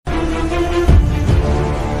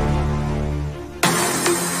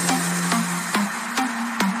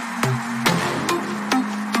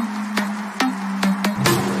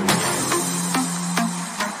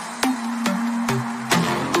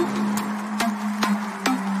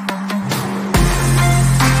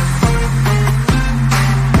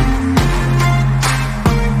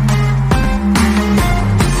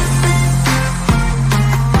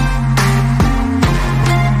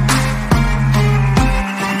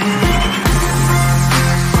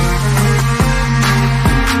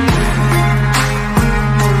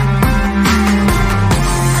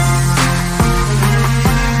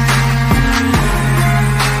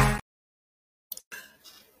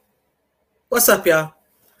What's up, y'all?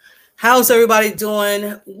 How's everybody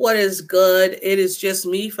doing? What is good? It is just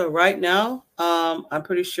me for right now. I'm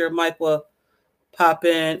pretty sure Mike will pop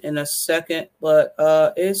in a second, but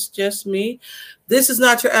it's just me. This is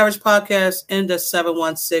not your average podcast in the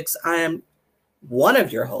 716. I am one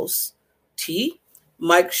of your hosts, T.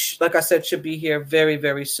 Mike, like I said, should be here very,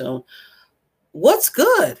 very soon. What's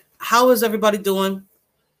good? How is everybody doing?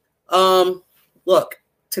 Look,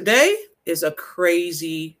 today is a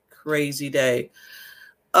crazy day.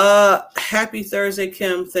 Happy Thursday,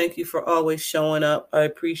 Kim. Thank you for always showing up. I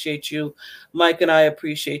appreciate you. Mike and I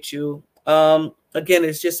appreciate you. Again,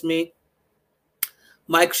 it's just me.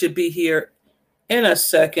 Mike should be here in a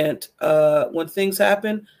second. When things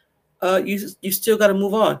happen, you still got to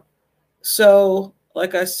move on. So,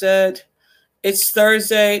 like I said, it's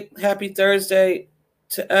Thursday. Happy Thursday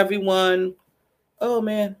to everyone. Oh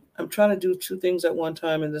man, I'm trying to do two things at one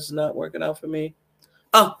time and this is not working out for me.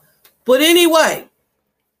 Oh, but anyway,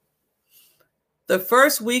 the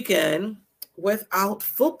first weekend without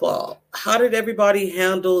football. How did everybody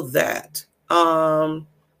handle that?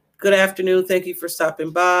 Good afternoon. Thank you for stopping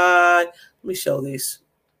by. Let me show these.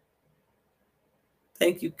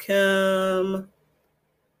 Thank you, Kim.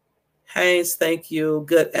 Haynes, thank you.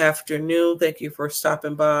 Good afternoon. Thank you for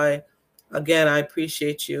stopping by. Again, I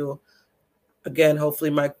appreciate you. Again, hopefully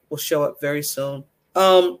Mike will show up very soon.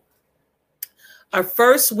 Our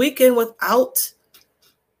first weekend without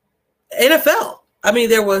NFL. I mean,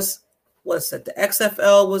 there was, what's it? The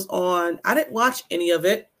XFL was on. I didn't watch any of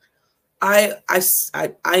it. I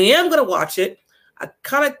am going to watch it. I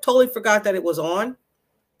kind of totally forgot that it was on.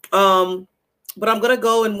 But I'm going to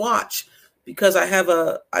go and watch because I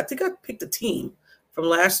think I picked a team from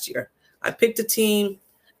last year. I picked a team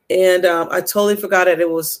and I totally forgot that it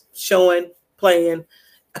was playing.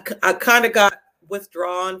 I kind of got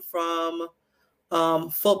withdrawn from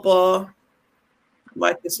football.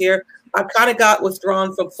 Mike is here. I kind of got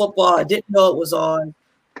withdrawn from football. I didn't know it was on.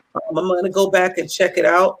 I'm going to go back and check it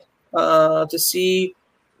out to see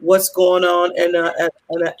what's going on in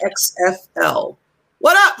the XFL.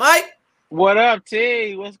 What up, Mike? What up,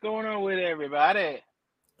 T? What's going on with everybody?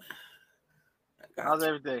 How's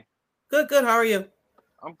everything? Good. How are you?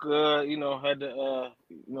 I'm good. Had to,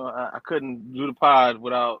 I couldn't do the pod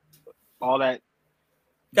without all that.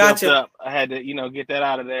 Gotcha. Up. I had to, get that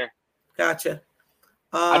out of there. Gotcha.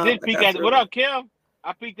 I did peek at it. What up, Kim?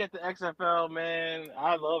 I peeked at the XFL, man.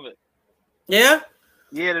 I love it. Yeah?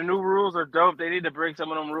 Yeah, the new rules are dope. They need to bring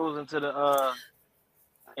some of them rules into the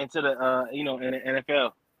in the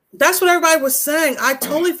NFL. That's what everybody was saying. I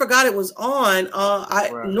totally forgot it was on.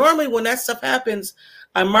 Right. Normally when that stuff happens,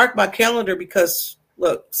 I mark my calendar because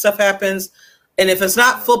look, stuff happens, and if it's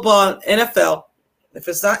not football, NFL, if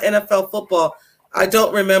it's not NFL football, I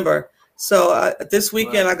don't remember. So this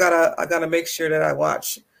weekend, right. I gotta make sure that I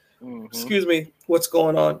watch. Mm-hmm. Excuse me, what's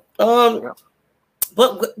going on? But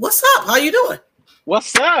what's up? How you doing?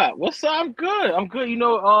 What's up? I'm good.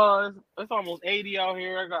 It's almost 80 out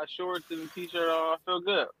here. I got shorts and a t-shirt on. I feel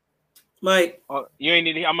good. Mike, you ain't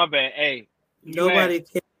need to. My bad. Hey, nobody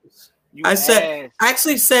cares. I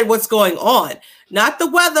actually said what's going on, not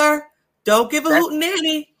the weather. Don't give a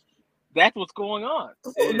hootenanny. That's what's going on.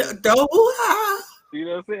 Don't. You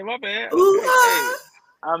know what I'm saying? My bad. Okay. Hey,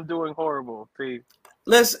 I'm doing horrible, P.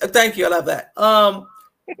 Thank you. I love that.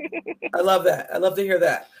 I love that. I love to hear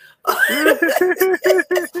that.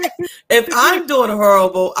 If I'm doing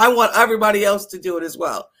horrible, I want everybody else to do it as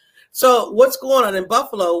well. So what's going on in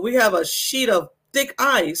Buffalo? We have a sheet of thick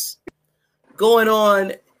ice going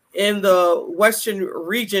on in the western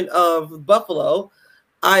region of Buffalo.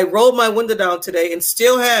 I rolled my window down today and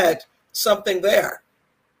still had something there.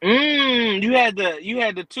 You had the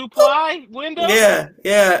 2-ply window? Yeah.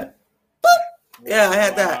 I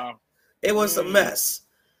had that. It was a mess.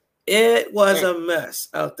 It was a mess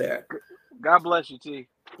out there. God bless you, T.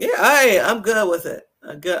 Yeah, I'm good with it.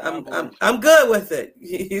 I'm good with it.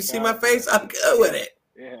 You see my face? I'm good with it.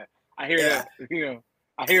 Yeah, I hear that.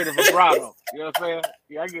 I hear the vibrato. You know what I'm saying?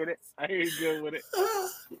 Yeah, I get it. I hear you good with it.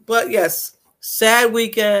 But yes, sad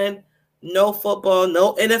weekend. No football,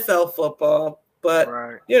 no NFL football. But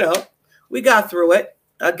we got through it.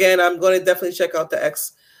 Again, I'm going to definitely check out the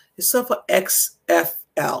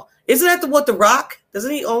XFL. Isn't that what The Rock?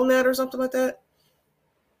 Doesn't he own that or something like that?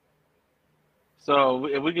 So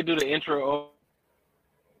if we could do the intro.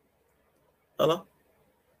 Hello?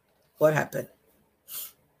 What happened?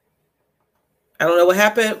 I don't know what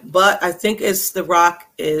happened, but I think it's The Rock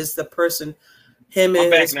is the person. I'm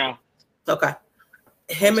back now. Okay.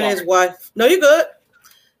 Him and his wife. No, you're good.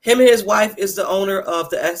 Him and his wife is the owner of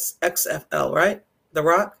the XFL, right? The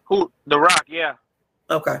Rock? Who? The Rock, yeah.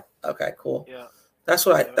 Okay. Okay. Cool. Yeah. That's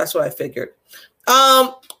what I figured.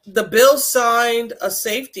 The Bills signed a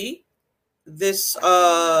safety this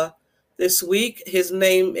week. His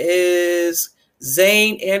name is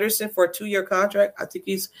Zane Anderson for a 2-year contract. I think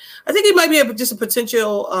he might be just a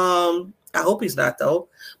potential. I hope he's not though,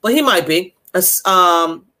 but he might be a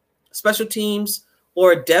special teams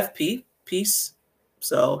or a depth piece.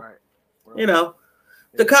 So,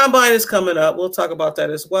 the combine is coming up. We'll talk about that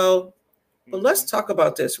as well. But let's talk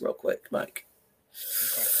about this real quick, Mike.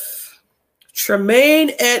 Okay.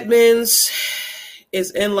 Tremaine Edmonds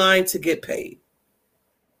is in line to get paid.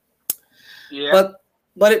 Yeah.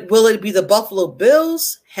 But will it be the Buffalo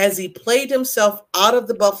Bills? Has he played himself out of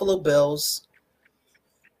the Buffalo Bills?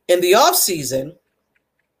 In the offseason,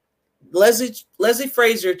 Leslie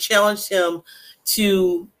Frazier challenged him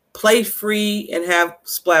to play free and have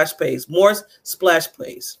more splash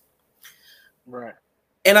plays. Right.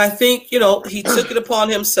 And I think, he took it upon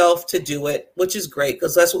himself to do it, which is great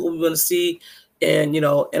because that's what we want to see in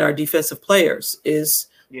our defensive players is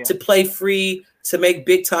to play free, to make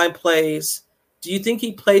big time plays. Do you think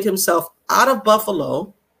he played himself out of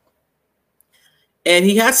Buffalo? And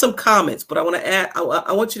he had some comments, but I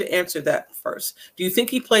want you to answer that first. Do you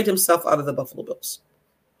think he played himself out of the Buffalo Bills?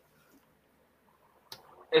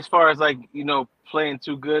 As far as playing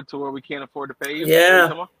too good to where we can't afford to pay you?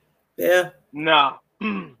 Yeah. Yeah. No.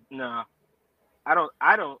 No.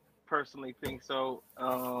 I don't personally think so.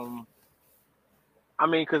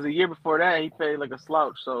 Because the year before that he played like a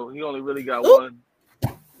slouch, so he only really got one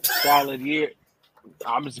solid year.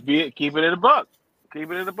 I'm just keeping it a buck.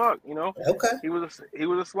 Keeping it a buck, Okay. He was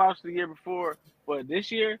a slouch the year before, but this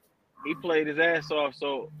year he played his ass off.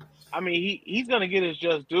 So he's gonna get his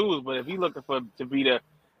just dues, but if he's looking to be the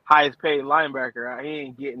highest paid linebacker, he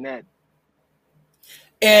ain't getting that.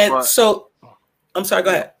 And so I'm sorry,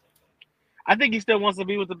 go ahead. I think he still wants to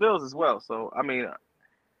be with the Bills as well. So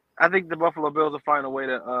I think the Buffalo Bills will find a way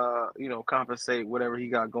to compensate whatever he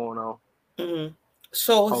got going on. Mm-hmm.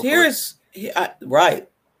 So right.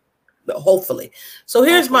 Hopefully. So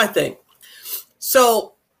here's my thing.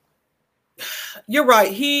 So you're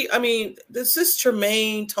right. This is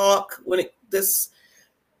Tremaine talk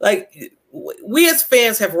we as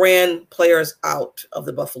fans have ran players out of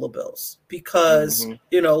the Buffalo Bills because,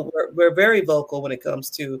 we're very vocal when it comes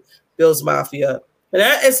to Bills Mafia. And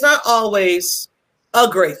it's not always a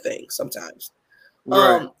great thing sometimes.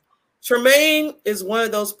 Right. Tremaine is one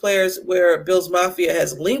of those players where Bills Mafia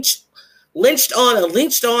has lynched onto,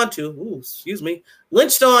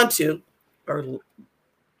 or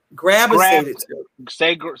gravitated to.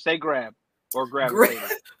 Say grab or gravitated.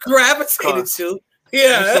 Gravitated to.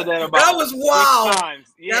 Yeah, that was wild.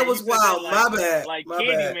 Yeah, that was wild. My bad. Like my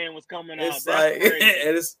Candyman bad. was coming it's out. That's crazy.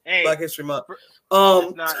 It's Black History Month.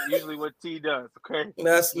 That's not usually what T does. Okay,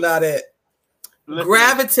 that's not it.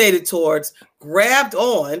 Gravitated towards, grabbed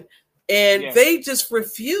on, and they just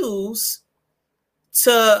refuse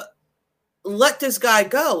to let this guy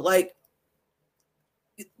go. Like,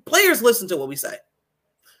 players listen to what we say.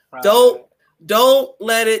 Right. Don't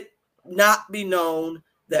let it not be known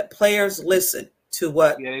that players listen to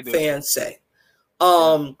what fans say.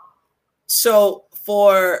 So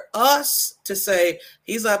for us to say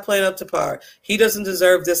he's not playing up to par, he doesn't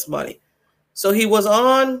deserve this money. So he was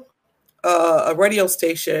on a radio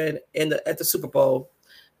station at the Super Bowl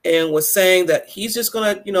and was saying that he's just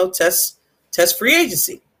going to, test free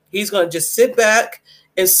agency. He's going to just sit back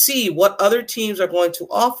and see what other teams are going to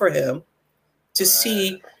offer him to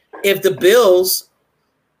see if the Bills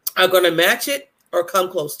are going to match it or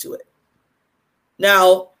come close to it.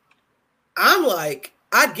 Now, I'm like,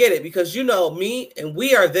 I get it because me and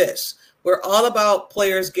we are this. We're all about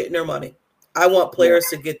players getting their money. I want players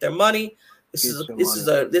to get their money. This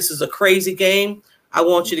is a crazy game. I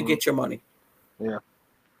want you to get your money. Yeah.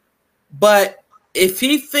 But if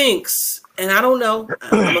he thinks, and I don't know,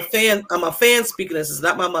 I'm a fan speaking this. It's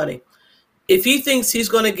not my money. If he thinks he's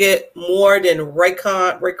going to get more than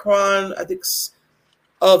Raekwon, I think,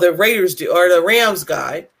 the Raiders do, or the Rams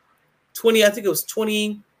guy, 20, I think it was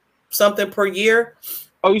 20 something per year.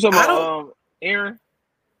 Oh, you talking about Aaron?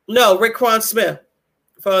 No, Raekwon Smith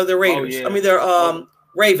for the Raiders. Oh, yeah. They're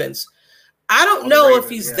Ravens. I don't know if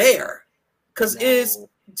he's there. Because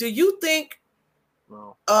do you think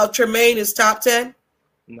Tremaine is top 10?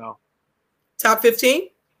 No. Top 15?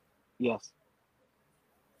 Yes.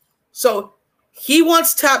 So he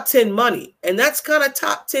wants top 10 money, and that's kind of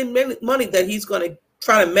top 10 money that he's going to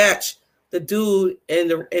try to match the dude in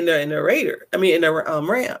the Raider. I mean, in the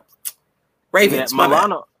Ravens. Yeah,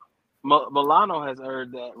 Milano has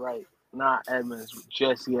earned that right, not Edmonds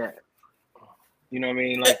just yet. You know what I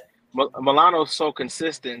mean? Like Milano's so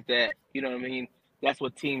consistent that, you know what I mean, that's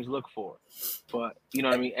what teams look for. But, you know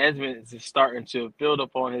what I mean, Edmonds is starting to build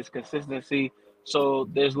upon his consistency. So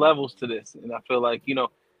there's levels to this. And I feel like,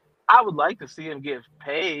 I would like to see him get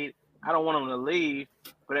paid. I don't want him to leave.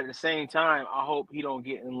 But at the same time, I hope he don't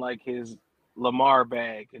get in like his Lamar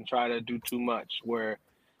bag and try to do too much, where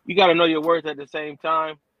you got to know your worth at the same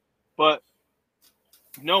time. But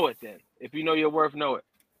know it then. If you know your worth, know it.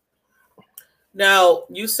 Now,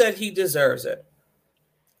 you said he deserves it.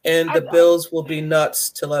 And the Bills will be nuts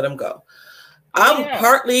to let him go. I'm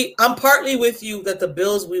partly with you that the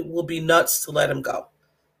Bills will be nuts to let him go.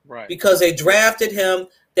 Right. Because they drafted him,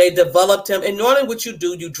 they developed him, and normally what you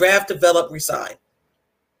do, you draft, develop, resign.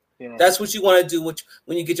 Yeah. That's what you want to do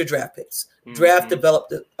when you get your draft picks. Mm-hmm. Draft,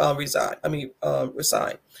 develop, resign.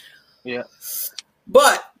 Resign. Yeah.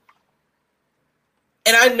 But,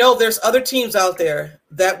 and I know there's other teams out there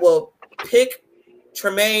that will pick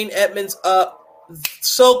Tremaine Edmonds up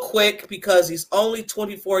so quick because he's only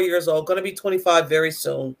 24 years old, going to be 25 very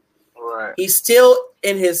soon. Right. He's still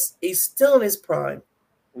in his prime.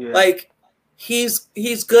 Yeah. Like he's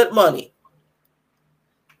good money.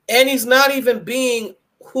 And he's not even being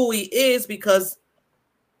who he is because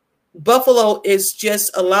Buffalo is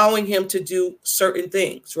just allowing him to do certain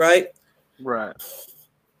things, right? Right.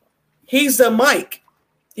 He's the Mike.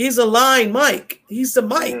 He's a line Mike. He's the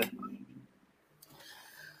Mike. Yeah.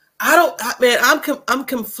 I'm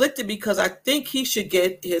conflicted because I think he should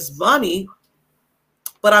get his money,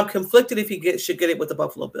 but I'm conflicted if he should get it with the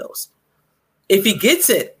Buffalo Bills. If he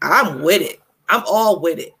gets it, I'm with it. I'm all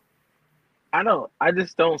with it. I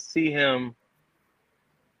just don't see him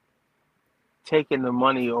taking the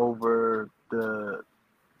money over the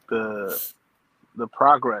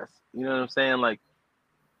progress. You know what I'm saying? Like,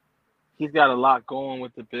 he's got a lot going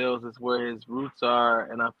with the Bills. It's where his roots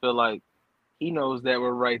are, and I feel like he knows that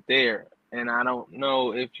we're right there. And I don't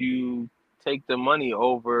know if you take the money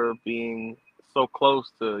over being so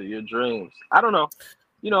close to your dreams. I don't know.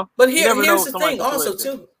 But here's the thing also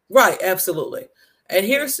too. Right, absolutely. And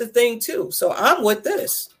here's the thing too. So I'm with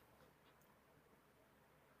this.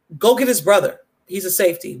 Go get his brother. He's a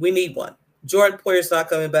safety. We need one. Jordan Poyer's not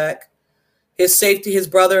coming back. His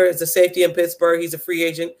brother is a safety in Pittsburgh. He's a free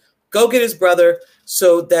agent. Go get his brother.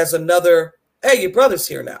 So there's another, hey, your brother's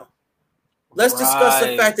here now. Let's discuss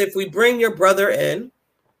the fact that if we bring your brother in.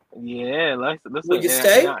 Yeah, let's will you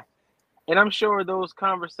stay? And I'm sure those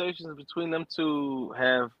conversations between them two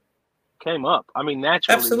have came up. I mean,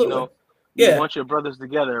 naturally, absolutely. You want your brothers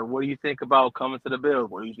together. What do you think about coming to the Bills?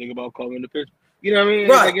 What do you think about coming to Pittsburgh? You know what I mean?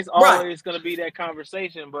 Right, it's always going to be that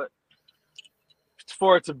conversation, but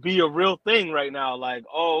for it to be a real thing right now, like,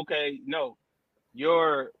 oh, okay, no,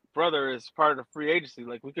 your brother is part of the free agency.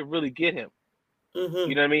 Like, we could really get him. Mm-hmm.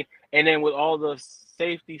 You know what I mean? And then with all the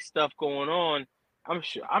safety stuff going on,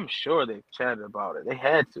 I'm sure they chatted about it. They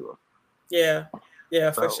had to. Yeah,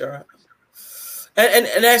 for sure. And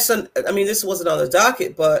that's this wasn't on the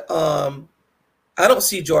docket, but I don't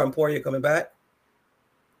see Jordan Poyer coming back.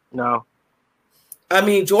 No.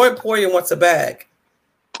 Jordan Poyer wants a bag.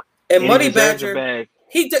 And Money Badger,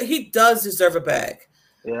 he does deserve a bag.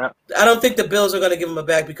 Yeah. I don't think the Bills are going to give him a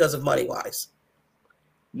bag because of money-wise.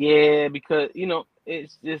 Yeah, because,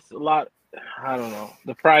 it's just a lot. I don't know.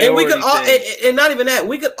 The priority. And we could all, and not even that,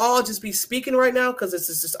 we could all just be speaking right now because this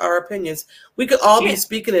is just our opinions. We could all be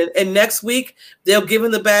speaking, and next week they'll give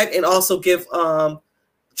him the bag and also give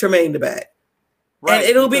Tremaine the bag, right?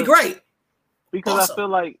 And it'll be great. Because awesome. I feel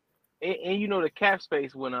like, and the cap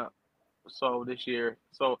space went up so this year,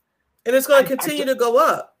 and it's going to continue to go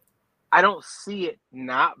up. I don't see it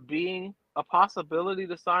not being a possibility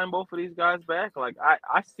to sign both of these guys back. Like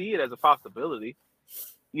I see it as a possibility.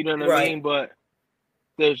 You know what I mean? But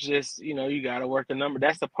there's just, you got to work the number.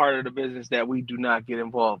 That's the part of the business that we do not get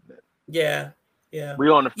involved in. Yeah. We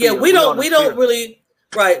on the field. Yeah, we don't really,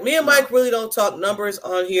 right. Me and Mike really don't talk numbers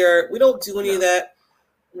on here. We don't do any of that.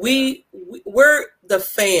 We're the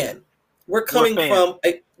fan. We're coming from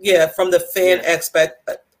the fan aspect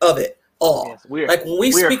of it all. Yes, like when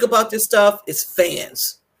we speak about this stuff, it's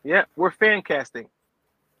fans. Yeah, we're Fancasting.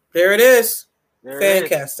 There it is.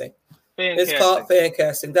 Fancasting. It's called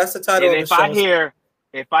Fancasting. That's the title of the show.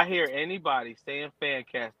 If I hear anybody saying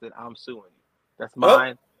Fancasting, I'm suing you. That's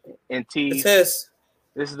mine. And T's. It's his.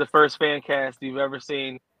 This is the first Fancast you've ever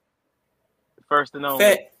seen. First and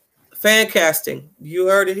only. Fancasting. You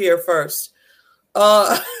heard it here first.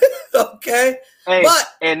 Okay. Hey,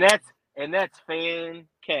 and that's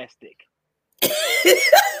Fancastic.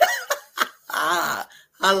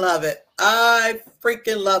 I love it. I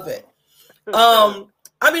freaking love it.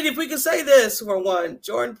 If we could say this for one,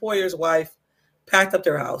 Jordan Poyer's wife packed up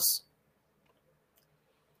their house.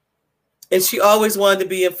 And she always wanted to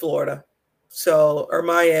be in Florida, so or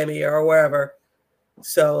Miami or wherever.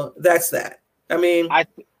 So that's that. I mean,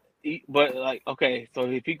 but like, okay, so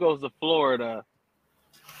if he goes to Florida,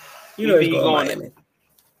 he's going to Miami.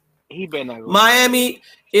 He better not go. Miami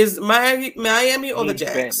is Miami or the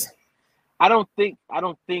Jags. I don't think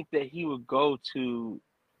that he would go to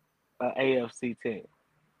an AFC team.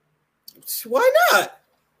 Why not?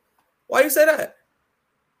 Why do you say that?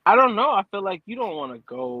 I don't know. I feel like you don't want to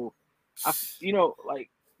go. Like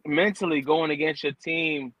mentally going against your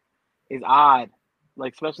team is odd.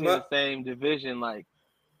 Like especially in the same division. Like,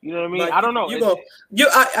 you know what I mean? Like, I don't know.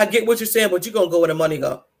 I get what you're saying, but you're gonna go where the money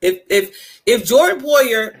go. If Jordan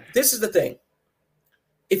Poyer, this is the thing.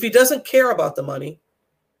 If he doesn't care about the money,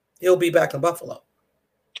 he'll be back in Buffalo.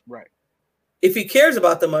 Right. If he cares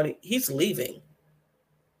about the money, he's leaving.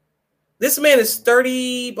 This man is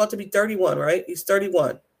 30, about to be 31, right? He's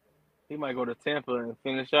 31. He might go to Tampa and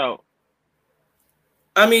finish out.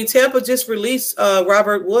 I mean, Tampa just released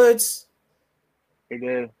Robert Woods. They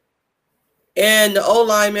did. And the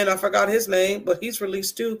O-lineman, I forgot his name, but he's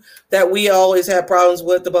released too, that we always had problems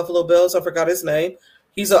with, the Buffalo Bills. I forgot his name.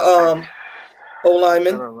 He's a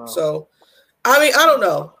O-lineman. So, I mean, I don't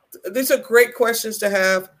know. These are great questions to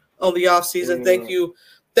have on the offseason. Yeah.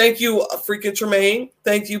 Thank you, freaking Tremaine.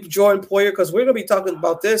 Thank you, Jordan Poyer, because we're going to be talking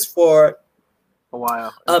about this for a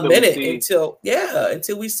while. Until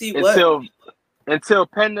we see until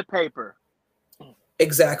pen to paper.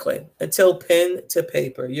 Exactly. Until pen to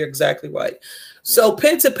paper. You're exactly right. So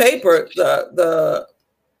pen to paper, the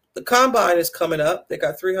combine is coming up. They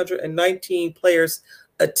got 319 players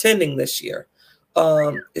attending this year.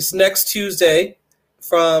 It's next Tuesday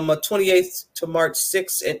from 28th to March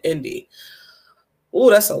 6th in Indy. Oh,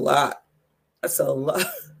 that's a lot. That's a lot.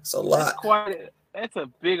 That's a lot. That's a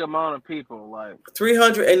big amount of people. Like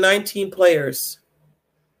 319 players.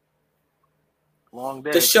 Long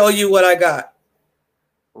day. To show you what I got.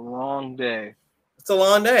 Long day. It's a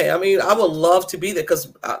long day. I mean, I would love to be there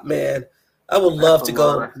because, man, I would love to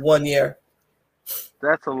go 1 year.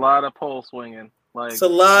 That's a lot of pole swinging. Like it's a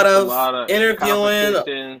lot of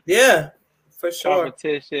interviewing. Yeah, for sure.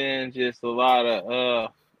 Competition, just a lot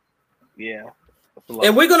of yeah.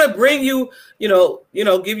 And we're gonna bring you,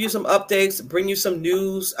 give you some updates, bring you some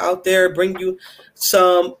news out there, bring you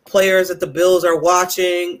some players that the Bills are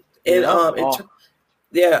watching, and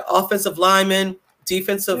offensive linemen,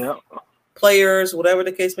 defensive players, whatever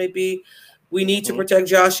the case may be. We need to protect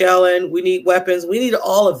Josh Allen. We need weapons. We need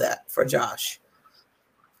all of that for Josh.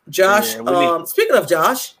 Speaking of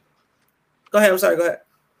Josh, go ahead. I'm sorry. Go ahead.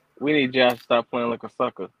 We need Josh to stop playing like a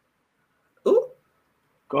sucker. Ooh.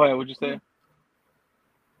 Go ahead. What'd you say?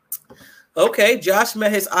 Okay, Josh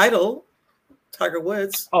met his idol, Tiger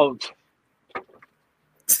Woods. Oh.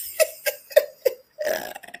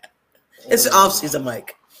 It's off season,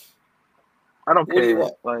 Mike. I don't care.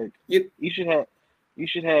 Like you should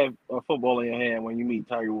have a football in your hand when you meet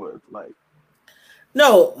Tiger Woods. Like,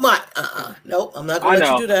 no, nope, I'm not gonna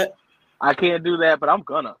let you do that. I can't do that, but I'm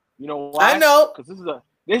gonna. You know why? I know, because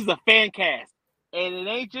this is a fan cast, and it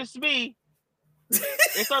ain't just me.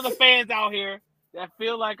 It's other fans out here that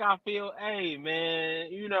feel like I feel. Hey, man,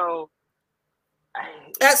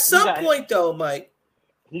 at some point though, Mike,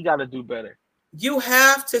 he got to do better. You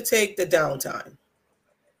have to take the downtime.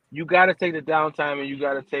 You got to take the downtime, and you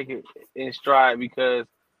got to take it in stride because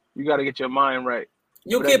you got to get your mind right.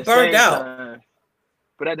 You'll get burned out.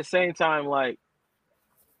 But at the same time, like,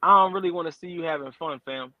 I don't really want to see you having fun,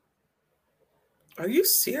 fam. Are you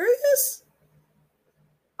serious?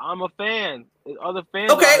 I'm a fan. Other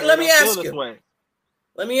fans. Okay, let me ask you.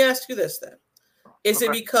 Let me ask you this then. Is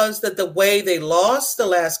it because that the way they lost the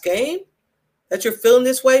last game that you're feeling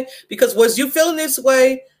this way? Because was you feeling this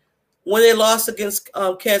way when they lost against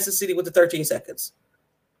Kansas City with the 13 seconds?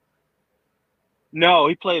 No,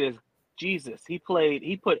 he played as Jesus. He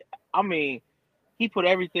put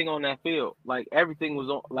everything on that field. Like everything was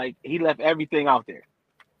on. Like he left everything out there.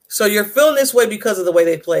 So you're feeling this way because of the way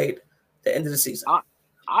they played at the end of the season.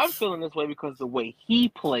 I'm feeling this way because of the way he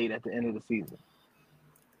played at the end of the season.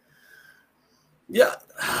 Yeah.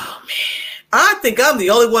 Oh man, I think I'm the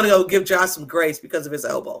only one to give Josh some grace because of his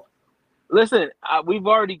elbow. Listen, we've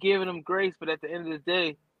already given him grace, but at the end of the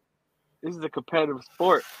day, this is a competitive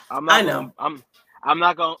sport. I'm not going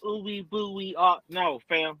ooey booey. No,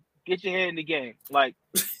 fam, get your head in the game. Like,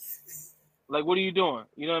 what are you doing?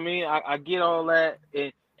 You know what I mean? I get all that,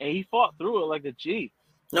 and he fought through it like a G.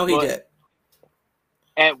 No, he did.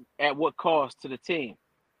 At what cost to the team?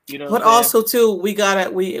 You know. But also too,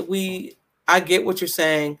 I get what you're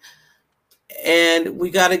saying. And we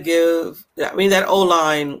got to give. I mean, that O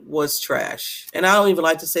line was trash, and I don't even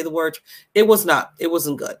like to say the word. It was not. It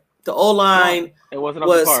wasn't good. The O line it wasn't up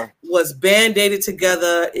to par. Was band-aided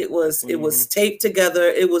together. It was taped together.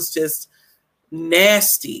 It was just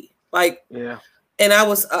nasty. Like, yeah. And I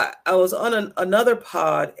was on another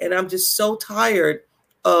pod, and I'm just so tired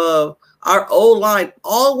of our O line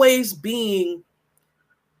always being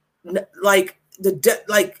like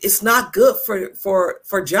it's not good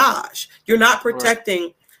for Josh. You're not protecting.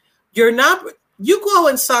 Right. You're not. You go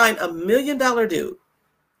and sign $1 million dude,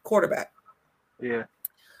 quarterback. Yeah.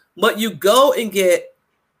 But you go and get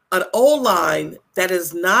an O line that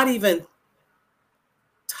is not even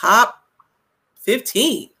top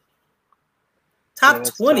 15, top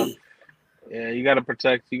 20. Tough. Yeah, you got to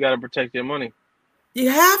protect. You got to protect your money. You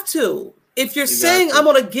have to. If you're saying I'm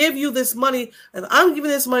going to give you this money, and I'm giving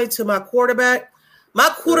this money to my quarterback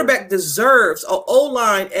deserves an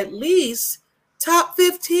O-line at least top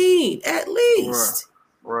 15, at least.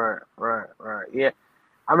 Right. Yeah.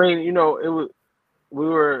 I mean, we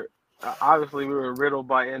were riddled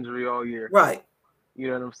by injury all year. Right. You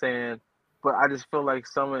know what I'm saying? But I just feel like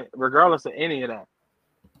regardless of any of that,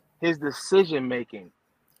 his decision making.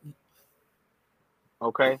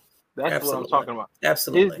 Okay. That's Absolutely. What I'm talking about.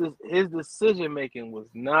 Absolutely. His decision making was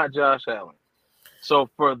not Josh Allen. So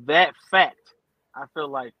for that fact, I feel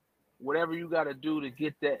like whatever you got to do to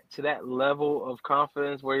get that to that level of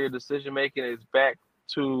confidence where your decision making is back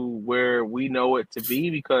to where we know it to be,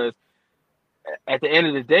 because at the end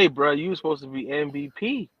of the day, bro, you're supposed to be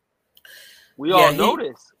MVP. We all know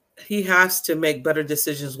this. He has to make better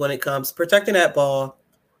decisions when it comes protecting that ball.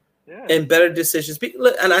 Yeah. And better decisions.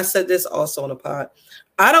 And I said this also on the pod.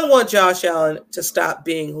 I don't want Josh Allen to stop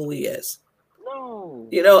being who he is. No.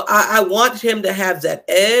 I want him to have that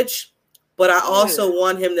edge, but I also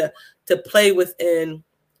want him to play within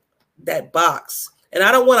that box. And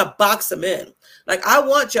I don't want to box him in. Like, I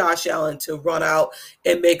want Josh Allen to run out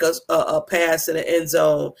and make a pass in the end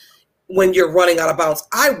zone when you're running out of bounds.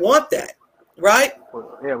 I want that, right?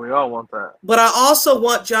 Yeah, we all want that. But I also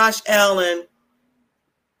want Josh Allen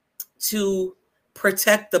to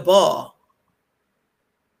protect the ball.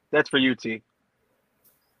 That's for you, T.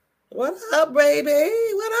 What up, baby?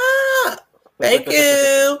 What up? Thank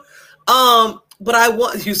you. But I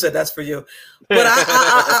want, you said that's for you. But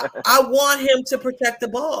I want him to protect the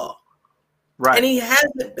ball. Right. And he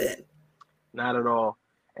hasn't been. Not at all.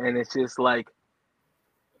 And it's just like,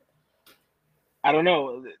 I don't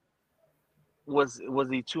know. Was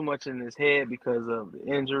he too much in his head because of the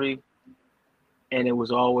injury? And it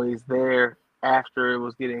was always there after it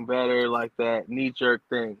was getting better, like that knee-jerk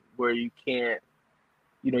thing where you can't,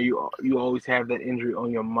 you always have that injury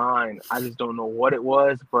on your mind. I just don't know what it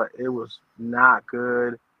was, but it was not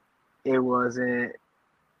good. It was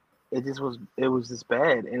just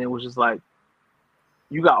bad. And it was just like,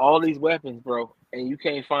 you got all these weapons, bro, and you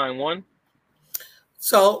can't find one.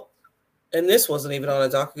 So, and this wasn't even on the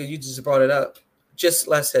docket, you just brought it up. Just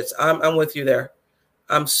less hits. I'm with you there.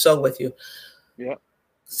 I'm so with you. Yeah.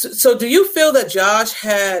 So do you feel that Josh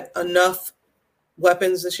had enough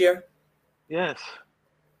weapons this year? Yes.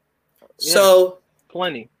 So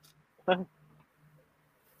plenty.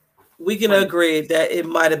 We can agree that it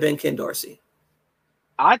might have been Ken Dorsey.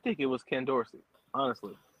 I think it was Ken Dorsey,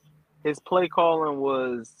 honestly. His play calling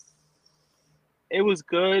was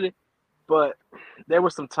good, but there were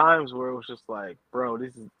some times where it was just like, bro,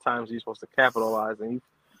 these are times you're supposed to capitalize, and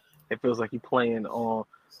it feels like you're playing on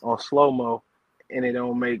slow-mo, and it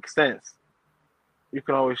don't make sense. You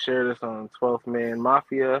can always share this on 12th Man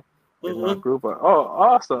Mafia in my group. Oh,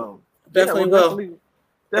 awesome. Definitely will.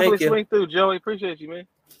 Definitely swing through, Joey. Appreciate you, man.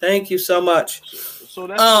 Thank you so much. So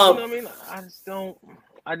that's, what I mean?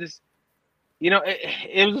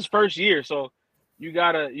 It was his first year, so you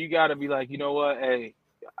gotta be like, you know what, hey,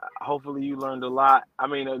 hopefully you learned a lot. I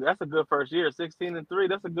mean, that's a good first year. 16-3,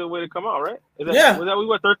 that's a good way to come out, right? Was that we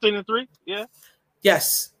went 13-3? Yeah.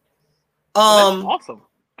 Yes. That's awesome.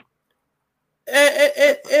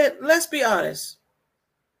 And let's be honest.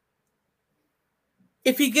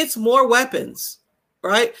 If he gets more weapons,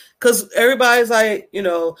 right? Because everybody's like,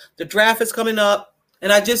 the draft is coming up,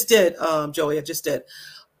 and I just did, Joey. I just did.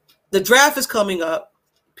 The draft is coming up.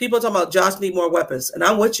 People are talking about Josh need more weapons, and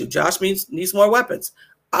I'm with you. Josh needs more weapons.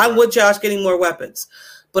 I'm with Josh getting more weapons,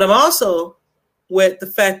 but I'm also with the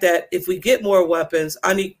fact that if we get more weapons,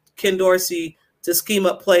 I need Ken Dorsey to scheme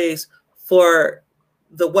up plays for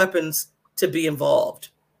the weapons to be involved.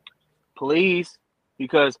 Please,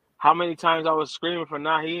 because how many times I was screaming for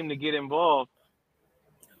Naheem to get involved?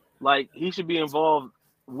 Like, he should be involved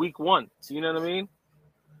week 1. You know what I mean?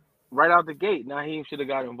 right out the gate, Naheem should have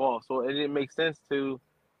got involved. So it didn't make sense to.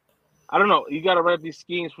 I don't know. You got to write these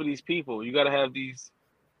schemes for these people. You got to have these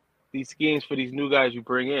schemes for these new guys you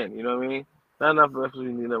bring in. You know what I mean? Not enough reps. We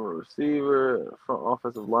need another receiver. Front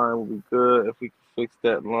offensive line will be good if we can fix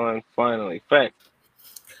that line finally. Fact.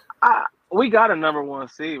 We got a number one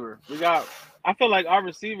receiver. I feel like our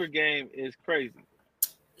receiver game is crazy.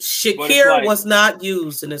 Shakir was not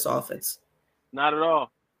used in this offense. Not at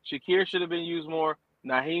all. Shakir should have been used more.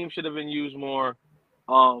 Naheem should have been used more.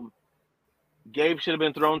 Gabe should have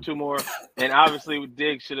been thrown to more. And obviously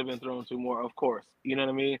Diggs should have been thrown to more, of course. You know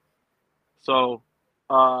what I mean? So,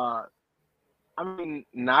 I mean,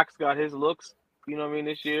 Knox got his looks, you know what I mean,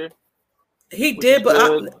 this year. He did,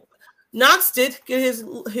 but Knox did get his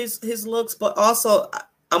looks, but also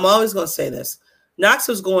I'm always going to say this. Knox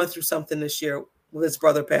was going through something this year with his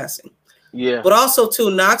brother passing. Yeah. But also,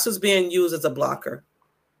 too, Knox was being used as a blocker.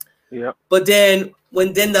 Yeah. But then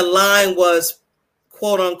when the line was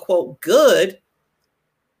quote unquote good,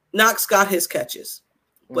 Knox got his catches.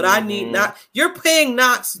 But I need not. You're paying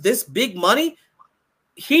Knox this big money.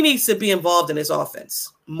 He needs to be involved in his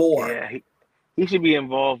offense more. Yeah, he should be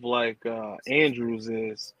involved like Andrews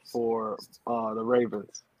is for the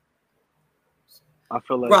Ravens. I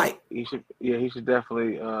feel like he should. Yeah, he should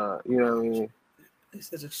definitely. You know what I mean? He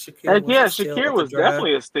says Shakir was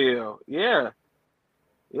definitely a steal. Yeah,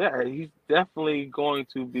 he's definitely going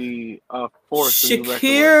to be a force.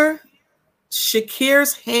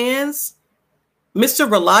 Shakir's hands, Mr.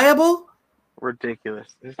 Reliable.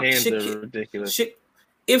 Ridiculous. His hands are ridiculous.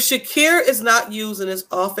 If Shakir is not used in his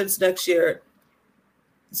offense next year,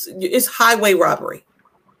 it's highway robbery.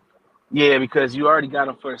 Yeah, because you already got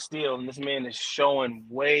him for a steal, and this man is showing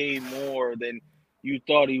way more than you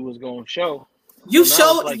thought he was going to show. You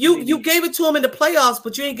gave it to him in the playoffs,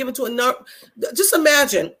 but you ain't give it to him. Just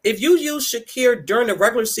imagine if you use Shakir during the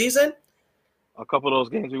regular season. A couple of those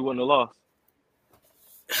games we wouldn't have lost.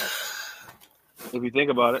 If you think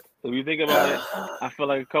about it, I feel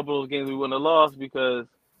like a couple of those games we wouldn't have lost because,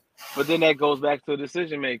 but then that goes back to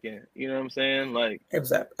decision making. You know what I'm saying? Like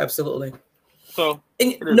absolutely. So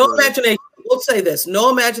no imagination. We'll say this: no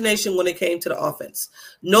imagination when it came to the offense.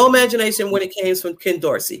 No imagination when it came from Ken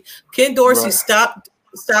Dorsey. Ken Dorsey stopped.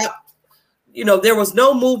 You know, there was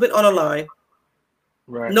no movement on the line.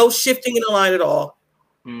 Right. No shifting in the line at all.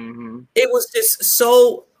 Mm-hmm. It was just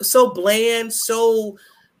so bland, so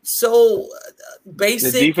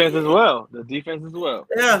basic. The defense as well.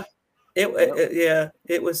 Yeah,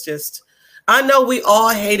 it was just. I know we all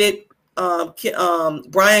hated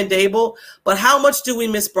Brian Dable, but how much do we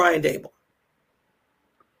miss Brian Dable?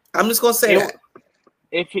 I'm just gonna say that.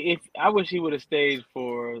 If I wish he would have stayed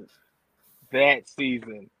for that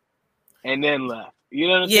season and then left. You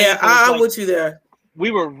know what I'm saying? Yeah, I'm with you there.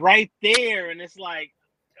 We were right there, and it's like,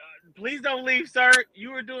 please don't leave, sir.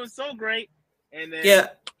 You were doing so great, and then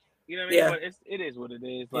you know what I mean. Yeah. But it is what it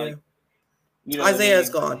is. Like, you know, Isaiah is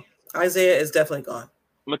gone. Isaiah is definitely gone.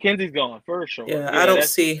 McKenzie's gone for sure. Yeah, I don't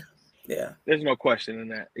see. Yeah, there's no question in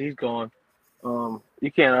that. He's gone.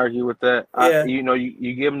 You can't argue with that.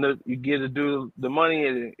 You give him the money,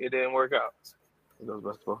 and it didn't work out. Those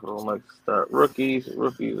best Buffalo don't like to start rookies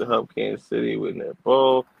to help Kansas City win their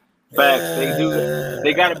bowl. Facts, they do.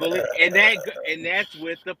 They gotta believe, and that's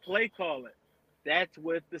with the play calling. That's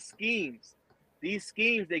with the schemes. These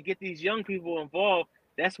schemes, they get these young people involved.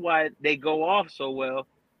 That's why they go off so well.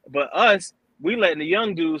 But us, we letting the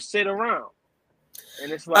young dudes sit around,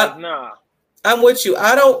 and it's like, nah. I'm with you.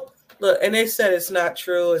 I don't look, and they said it's not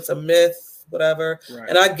true. It's a myth, whatever. Right.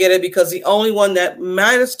 And I get it because the only one that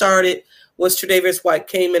might have started was Tre'Davious White.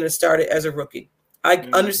 Came in and started as a rookie. I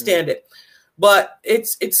understand it, but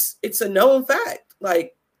it's a known fact.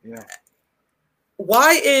 Like,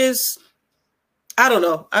 why is I don't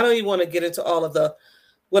know. I don't even want to get into all of the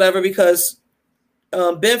whatever because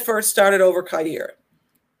Ben first started over Kyer,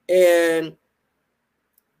 and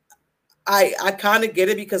I kind of get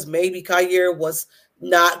it because maybe Kyer was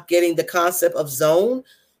not getting the concept of zone,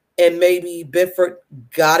 and maybe Benford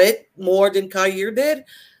got it more than Kyer did.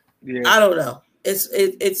 Yeah. I don't know.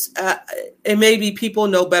 It may be people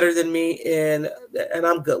know better than me, and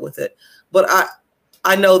I'm good with it. But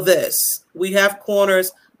I know this: we have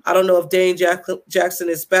corners. I don't know if Dane Jackson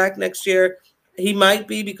is back next year. He might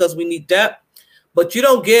be because we need depth. But you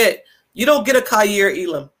don't get a Kyer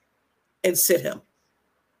Elam and sit him.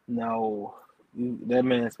 No, that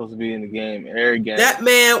man is supposed to be in the game every game. That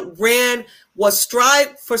man was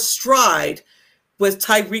stride for stride with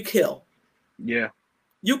Tyreek Hill. Yeah.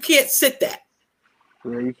 You can't sit that.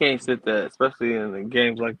 Yeah, you can't sit that, especially in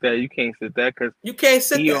games like that. You can't sit that because you can't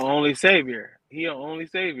sit he's your only savior. he an only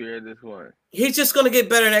savior at this point. He's just going to get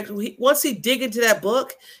better next. Once he dig into that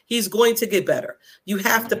book, he's going to get better. You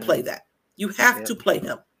have to play that. You have to play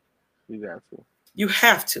him. You got to. You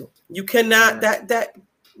have to. You cannot. That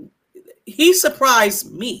he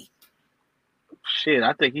surprised me. Shit,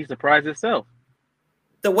 I think he surprised himself.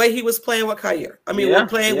 The way he was playing with Kyer. I mean, we're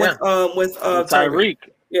playing with Tyreek.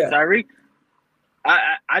 Yeah, Tyreek.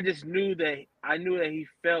 I just knew that he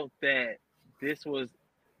felt that this was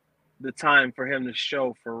the time for him to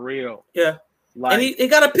show for real. Yeah. Like, and he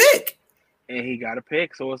got a pick. And he got a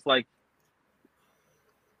pick. So it's like,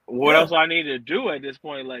 what else do I need to do at this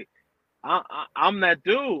point? Like, I'm that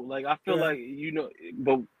dude. Like, I feel like,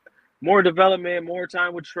 but more development, more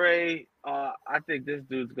time with Trey. I think this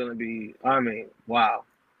dude's going to be, wow.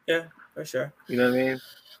 Yeah, for sure. You know what I mean?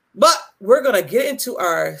 But we're going to get into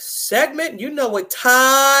our segment. You know what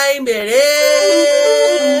time it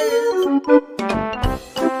is.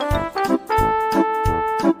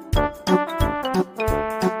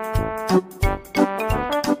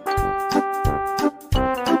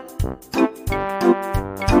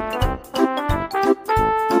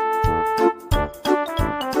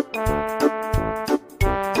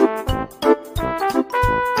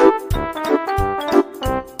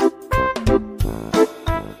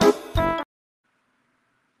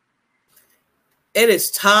 It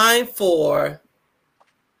is time for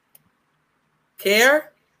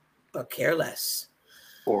Care or Care Less.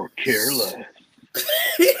 Or Care Less.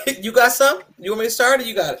 You got some? You want me to start or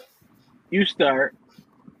you got it? You start.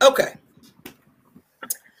 Okay.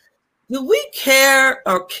 Do we care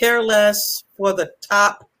or care less for the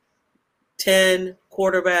top 10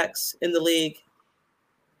 quarterbacks in the league?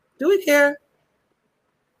 Do we care?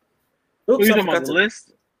 Oops, you talking about the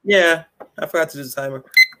list? Yeah, I forgot to do the timer.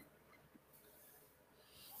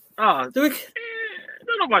 Oh, don't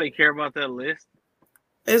nobody care about that list.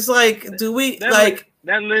 It's like,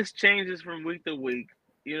 that list changes from week to week.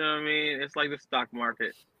 You know what I mean? It's like the stock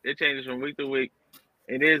market. It changes from week to week.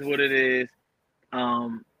 It is what it is.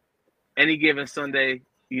 Any given Sunday,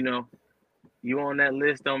 you on that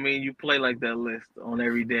list don't mean you play like that list on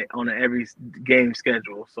every day, on every game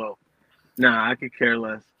schedule. So, nah, I could care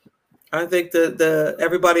less. I think the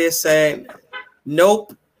everybody is saying,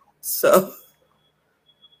 nope. So,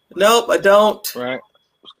 nope, I don't. Right.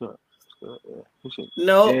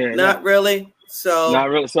 Nope, not really. So, not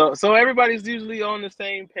really. So everybody's usually on the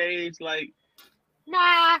same page. Like,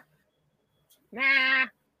 nah.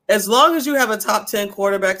 As long as you have a top 10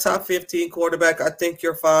 quarterback, top 15 quarterback, I think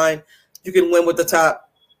you're fine. You can win with the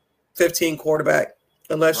top 15 quarterback,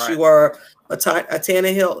 unless you are a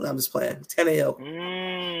Tannehill. No, I'm just playing. Tannehill.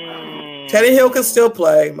 Tannehill can still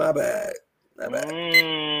play. My bad. Look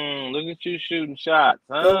at you shooting shots.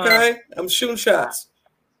 Huh? Okay, I'm shooting shots.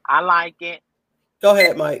 I like it. Go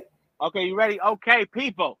ahead, Mike. Okay, you ready? Okay,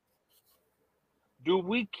 people. Do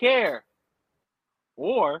we care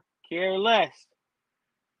or care less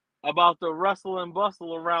about the rustle and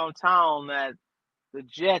bustle around town that the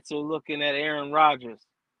Jets are looking at Aaron Rodgers?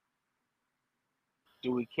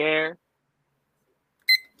 Do we care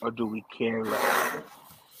or do we care less?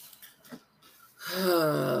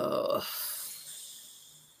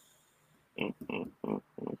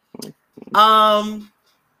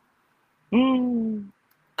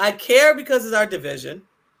 I care because it's our division.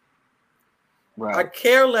 Right. I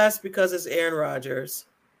care less because it's Aaron Rodgers.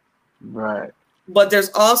 Right. But there's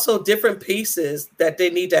also different pieces that they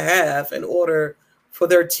need to have in order for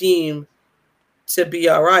their team to be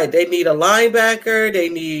all right. They need a linebacker.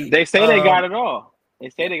 They say they got it all. They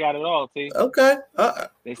say they got it all, T. Okay.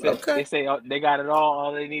 They say they got it all.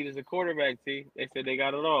 All they need is a quarterback, T. They said they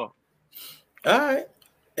got it all. All right.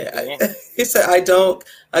 Yeah. He said, I don't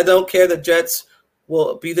care. The Jets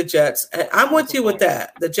will be the Jets. And I'm with you with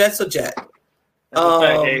that. The Jets are Jet.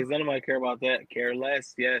 Hey, nobody care about that. Care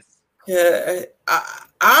less, yes. Yeah,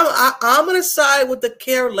 I'm gonna side with the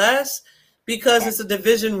care less because it's a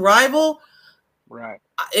division rival. Right.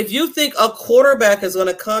 If you think a quarterback is going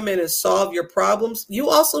to come in and solve your problems, you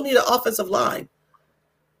also need an offensive line.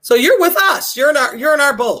 So you're with us. You're in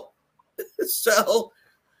our boat. So,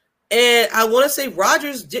 and I want to say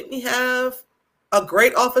Rodgers didn't have a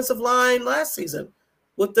great offensive line last season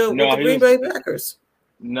with the Green Bay Packers.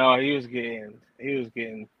 No, he was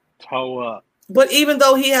getting toe up. But even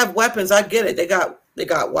though he have weapons, I get it. They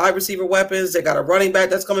got wide receiver weapons. They got a running back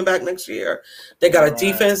that's coming back next year. They got a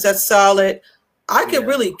defense that's solid. I can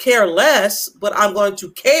really care less, but I'm going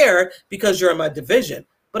to care because you're in my division.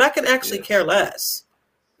 But I can actually care less.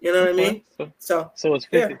 You know what I mean? So it's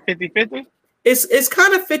 50-50? It's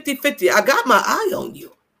kind of 50-50. I got my eye on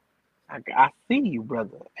you. I see you,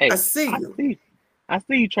 brother. Hey, I see you. I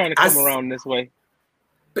see you trying to come around this way.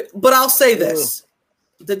 But I'll say this.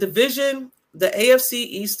 The division, the AFC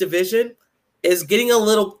East division, is getting a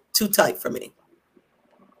little too tight for me.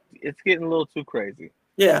 It's getting a little too crazy.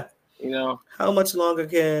 Yeah. You know? How much longer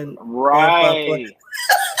can Grandpa play?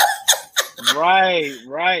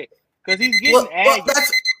 Right. Because he's getting aggy.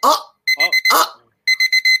 That's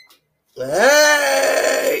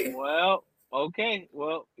Hey. Well, okay.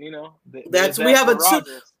 Well, you know, that's we have a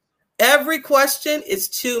every question is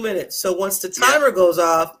 2 minutes. So once the timer goes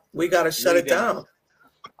off, we got to shut it down.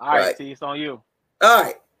 All right, see, it's on you. All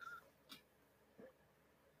right.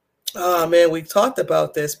 Oh man, we talked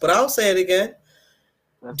about this, but I'll say it again.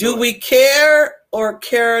 Do we care or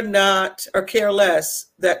care not or care less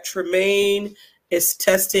that Tremaine is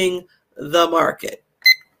testing the market?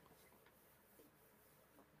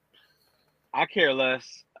 I care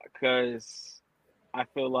less because I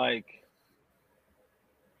feel like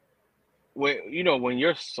when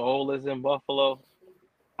your soul is in Buffalo,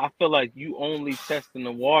 I feel like you only testing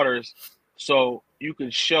the waters so you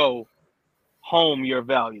can show home your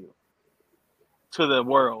value to the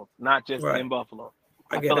world, not just in Buffalo.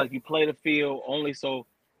 I feel like you play the field only so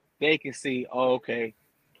they can see, oh, okay,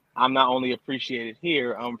 I'm not only appreciated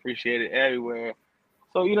here, I'm appreciated everywhere.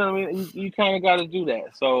 So you know what I mean? You kind of got to do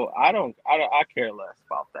that. So I care less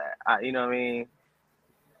about that. You know what I mean?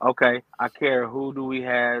 Okay, I care who do we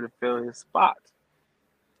have to fill his spot.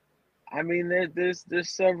 I mean, there's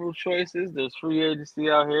several choices. There's free agency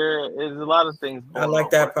out here. There's a lot of things going on. I like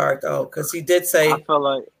that part though, because he did say I feel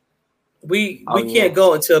like we can't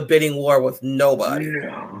go into a bidding war with nobody.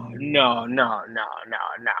 No.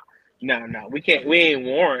 We can't. We ain't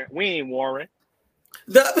warring. We ain't warring.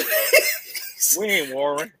 Yeah.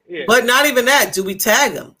 But not even that. Do we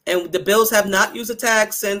tag him? And the Bills have not used a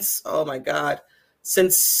tag since, oh my God,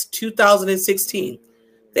 since 2016.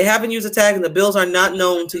 They haven't used a tag, and the Bills are not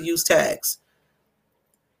known to use tags.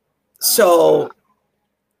 So,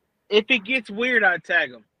 if it gets weird, I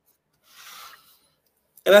tag him.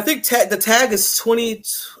 And I think the tag is 20.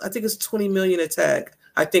 I think it's 20 million a tag.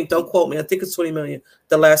 I think. Don't quote me. I think it's 20 million.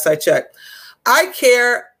 The last I checked. I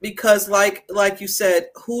care because, like you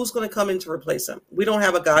said, who's going to come in to replace him? We don't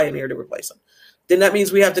have a guy in here to replace him. Then that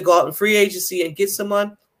means we have to go out in free agency and get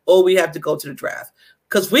someone, or we have to go to the draft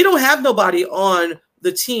because we don't have nobody on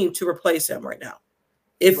the team to replace him right now.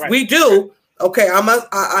 If we do, okay,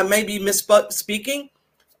 I may be misspeaking,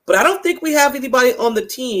 but I don't think we have anybody on the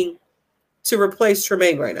team to replace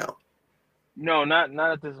Tremaine right now. No, not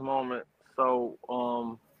at this moment. So,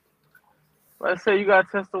 let's say you got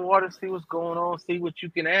to test the water, see what's going on, see what you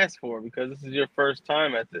can ask for, because this is your first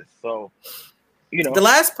time at this. So, you know. The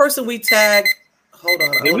last person we tagged, hold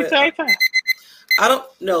on. Did we tag? I don't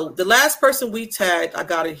know. The last person we tagged, I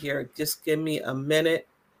got it here. Just give me a minute.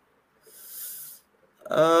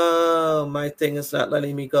 Oh, my thing is not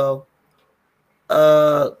letting me go.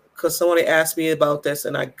 Because somebody asked me about this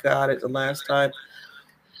and I got it the last time.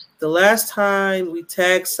 The last time we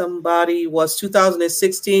tagged somebody was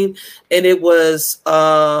 2016, and it was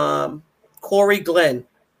Corey Glenn.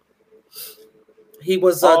 He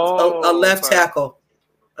was a left tackle.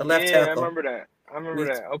 A left tackle. I remember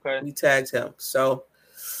that. Okay. We tagged him. So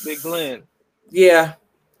Big Glenn. Yeah.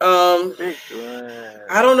 Big Glenn.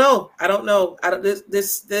 I don't know.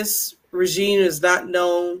 This regime is not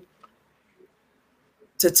known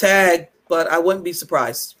to tag, but I wouldn't be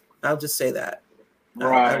surprised. I'll just say that.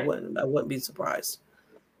 Right. I wouldn't be surprised.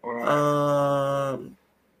 Right.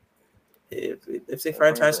 If they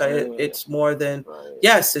franchise, it's more than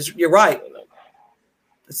yes. You're right.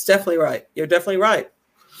 It's definitely right. You're definitely right.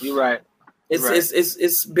 You're right.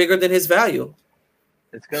 It's bigger than his value.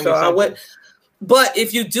 It's gonna be something. I would. But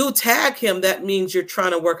if you do tag him, that means you're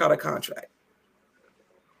trying to work out a contract.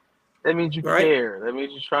 That means you care. That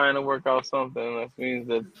means you're trying to work out something. That means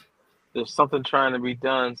that there's something trying to be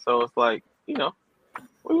done. So it's like, you know,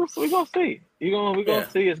 we're gonna see. We're gonna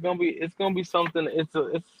see. It's gonna be something.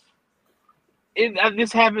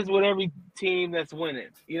 This happens with every team that's winning.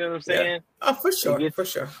 You know what I'm saying? Yeah. Oh, for sure.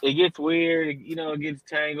 It gets weird. You know, it gets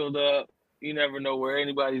tangled up. You never know where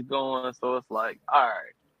anybody's going. So it's like, all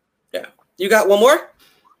right. Yeah. You got one more?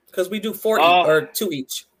 Because we do 4 or 2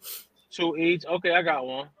 each. 2 each. Okay, I got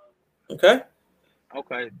one. Okay.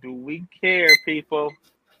 Do we care, people?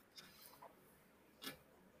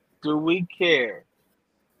 Do we care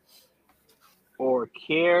or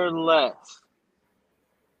care less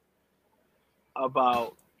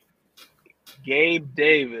about Gabe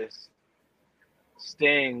Davis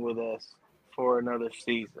staying with us for another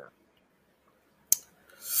season?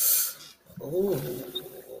 Ooh.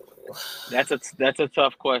 That's a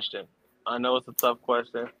tough question. I know it's a tough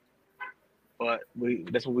question, but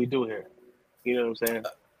that's what we do here. You know what I'm saying?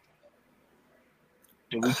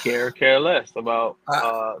 Do we care less about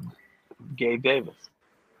Gabe Davis?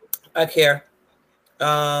 I care.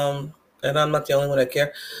 And I'm not the only one that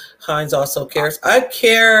care. Hines also cares. I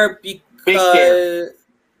care because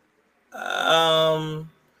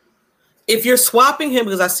if you're swapping him,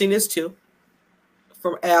 because I've seen this too,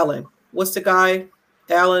 from Allen. What's the guy?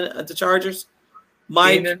 Allen at the Chargers?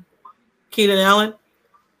 Keenan Allen?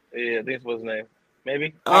 Yeah, I think that's his name.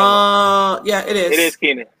 Maybe? Yeah, it is. It is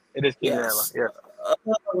Keenan. It is Keenan Allen. Yeah.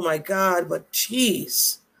 Oh my God, but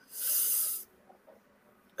jeez.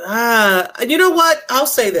 You know what? I'll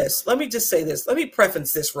say this. Let me just say this. Let me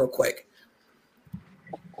preface this real quick.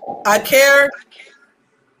 I care,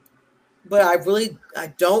 but I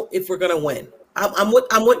don't if we're gonna win. I'm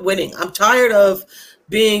with winning. I'm tired of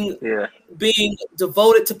being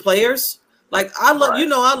devoted to players. Like I love,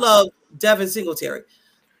 I love Devin Singletary.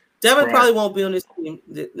 Devin probably won't be on this team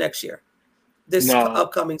next year,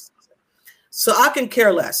 upcoming season. So I can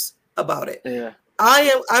care less about it. Yeah.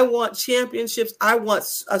 I want championships. I want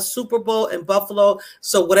a Super Bowl in Buffalo.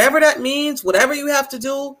 So whatever that means, whatever you have to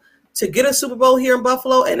do to get a Super Bowl here in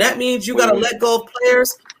Buffalo, and that means you got to let go of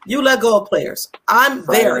players, you let go of players. I'm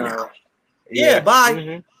there now. Yeah, bye.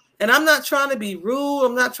 Mm-hmm. And I'm not trying to be rude.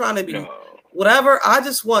 I'm not trying to be whatever. I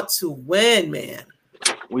just want to win, man.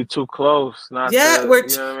 We too close.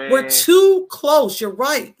 We're too close. You're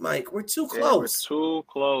right, Mike. We're too close. We're too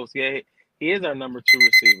close. Yeah, he is our number 2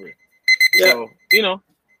 receiver. Yeah. So,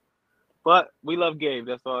 but we love Gabe.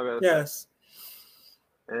 That's all I got to say.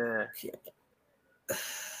 Yeah.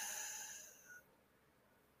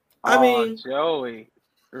 I mean, Joey,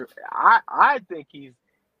 I think he's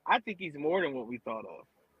more than what we thought of.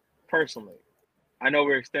 Personally, I know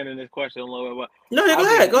we're extending this question a little bit, but no, go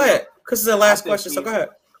ahead, because it's the last question. So go ahead.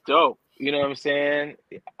 Dope. You know what I'm saying?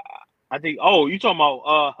 I think. Oh, you talking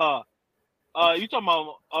about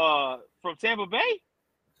from Tampa Bay?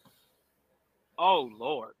 Oh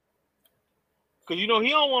Lord, because he don't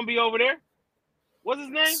want to be over there. What's his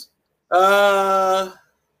name?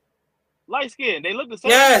 Light skin. They look the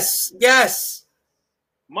same. Yes.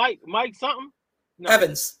 Mike something. No.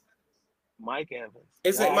 Evans. Mike Evans.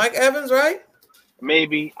 Is it Mike Evans, right?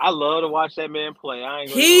 Maybe. I love to watch that man play.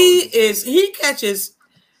 He catches.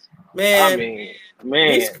 Man. I mean,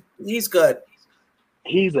 man. He's good.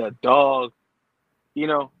 He's a dog.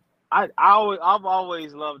 I've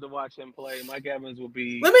always loved to watch him play. Mike Evans will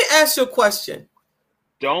be. Let me ask you a question.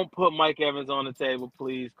 Don't put Mike Evans on the table,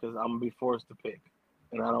 please, because I'm gonna be forced to pick,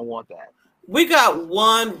 and I don't want that. We got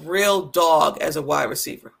one real dog as a wide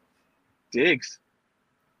receiver. Diggs.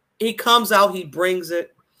 He comes out, he brings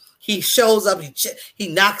it. He shows up, he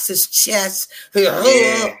knocks his chest.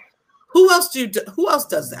 Yeah. Who else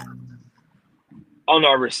does that? On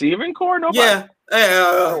our receiving core? Nobody.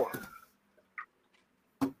 Yeah.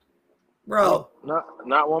 Bro.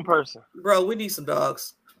 Not one person. Bro, we need some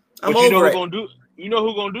dogs. You know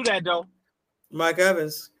who's gonna do that though? Mike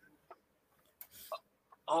Evans.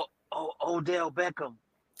 Odell Beckham.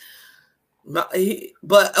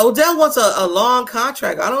 But Odell wants a long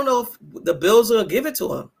contract. I don't know if the Bills will give it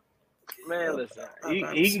to him. Man, listen,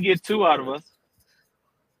 he can get 2 out of us.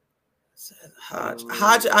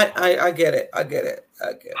 Hodge, I get it.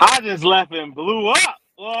 Hodges left and blew up.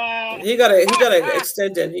 Well, he got an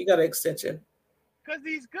extension. He got an extension. Because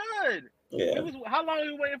he's good. Yeah. How long are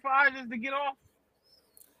you waiting for Hodges to get off?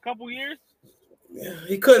 A couple years? Yeah,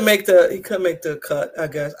 he couldn't make the cut, I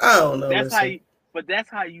guess. I don't know. That's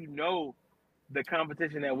how you know the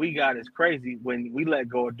competition that we got is crazy when we let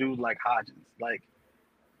go of dudes like Hodges. Like,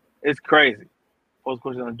 it's crazy. Post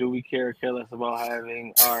question on: do we care less about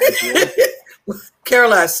having our Jills? Care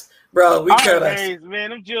less, bro. We care less. Days, man,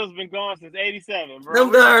 them Jills been gone since '87, bro.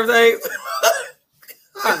 Them darn things.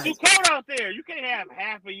 It's too cold out there. You can't have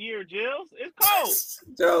half a year Jills. It's cold.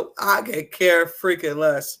 Joe, I can care freaking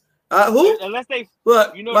less. Who? Unless they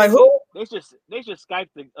look, who? They should Skype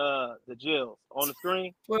the Jills on the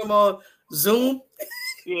screen. Put them on Zoom.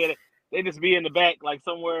 Yeah, they just be in the back, like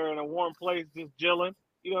somewhere in a warm place, just chilling.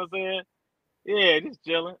 You know what I'm saying? Yeah, just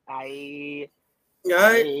chilling. Right?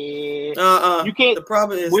 You can't. The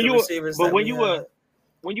problem is the receivers. But when you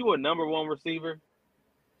a number 1 receiver,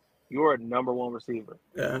 you're a number 1 receiver.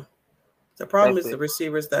 Yeah. The problem is the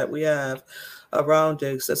receivers that we have around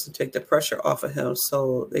Diggs doesn't take the pressure off of him,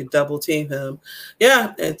 so they double team him.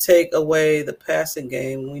 Yeah, and take away the passing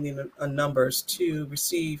game. We need a numbers to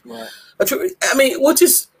receive. Right. I mean,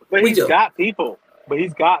 got people. But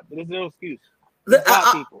there's no excuse. He's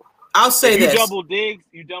got people. I'll say this. You double Diggs,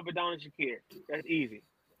 you dump it down at Shakir. That's easy.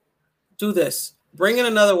 Do this. Bring in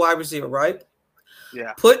another wide receiver, right?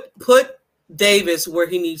 Yeah. Put Davis where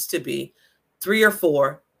he needs to be, 3 or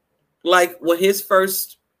 4. Like when his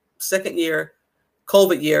second year,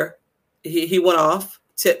 COVID year, he went off.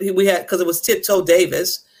 We had because it was Tiptoe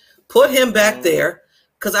Davis. Put him back there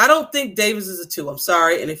because I don't think Davis is a 2. I'm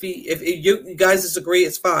sorry, and if you guys disagree,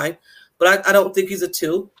 it's fine. But I don't think he's a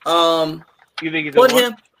 2. You think he's put a 1?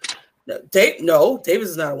 him. No, Davis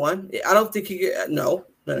is not a 1. I don't think he. No.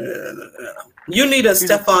 You need a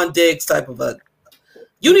Stephon Diggs type of a.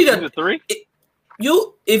 You need a 3.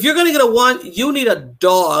 If you're gonna get a 1, you need a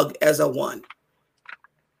dog as a 1.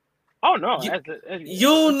 Oh no!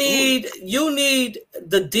 You need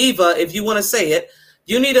the diva if you want to say it.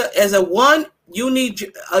 You need as a 1. You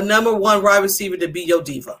need a number 1 wide receiver to be your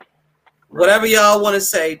diva. Right. Whatever y'all want to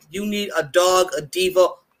say, you need a dog, a diva,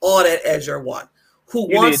 all that as your 1. Who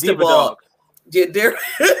wants the ball? Yeah, there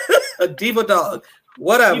a diva dog.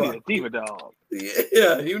 Whatever. You need a diva dog.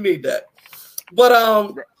 Yeah, you need that. But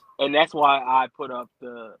and that's why I put up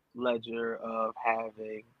the ledger of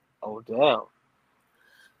having Odell.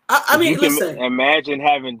 I mean, listen. Imagine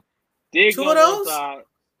having Diggs 2 on of those? one side,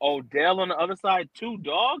 Odell on the other side, 2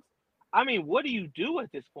 dogs. I mean, what do you do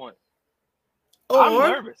at this point? I'm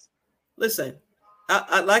nervous. Listen,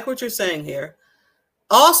 I like what you're saying here.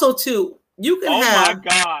 Also, too, you can have.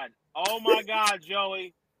 Oh my God,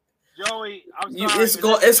 Joey, I'm sorry.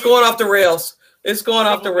 It's going off the rails. It's going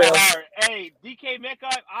off the rails. Hey, DK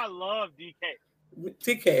Metcalf, I love DK.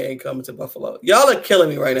 DK ain't coming to Buffalo. Y'all are killing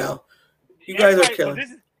me right now. You guys are killing.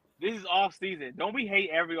 This is off season. Don't we hate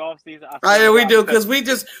every off season? We do because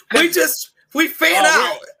we fan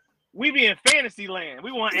out. We be in fantasy land.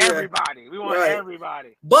 We want everybody. We want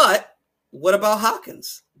everybody. But what about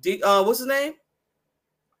Hawkins? What's his name?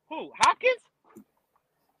 Who? Hopkins?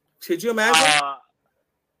 Could you imagine?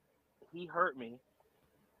 He hurt me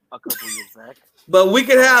a couple years back. But we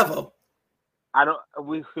could have him. I don't.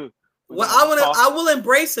 I will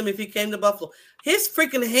embrace him if he came to Buffalo. His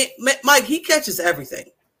freaking hand, Mike. He catches everything.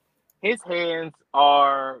 His hands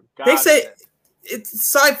are. They say it's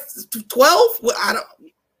size 12. I don't.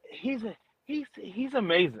 He's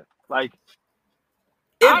amazing. Like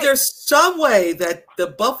if there's some way that the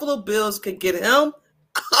Buffalo Bills can get him,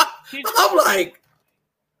 I'm like,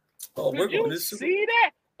 we're going to see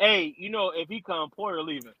that. Hey, if he come Porter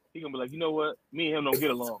leaving, he gonna be like, you know what? Me and him don't get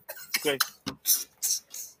along. Okay,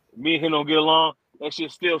 me and him don't get along. That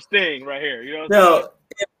shit still sting right here. You know what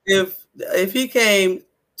I'm saying? If he came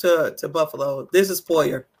to Buffalo, this is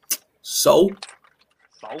Poyer. So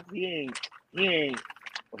he ain't.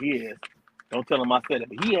 Well, he is. Don't tell him I said it,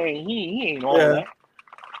 but he ain't all that.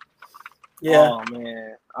 Yeah. Oh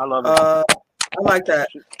man, I love it. I like that.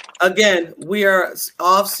 Again, we are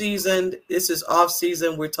off season. This is off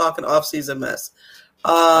season. We're talking off season mess.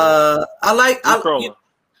 But I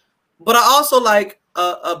also like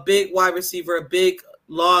a big wide receiver, a big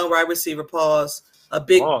long wide receiver. A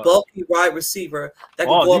big bulky wide receiver that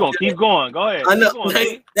can go up there. Keep going. Go ahead. I know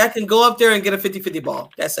that can go up there and get a 50-50 ball.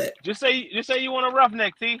 That's it. Just say you want a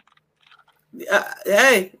roughneck, T.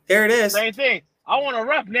 Hey, there it is. Same thing. I want a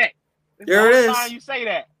roughneck. There it is. Time you say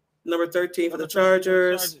that. Number 13 for the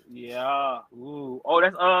Chargers. Yeah. Ooh. Oh,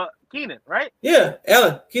 that's Keenan, right? Yeah,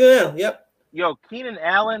 Keenan Allen. Yep. Yo, Keenan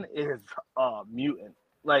Allen is a mutant.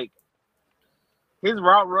 Like his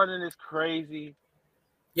route running is crazy.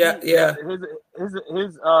 Yeah.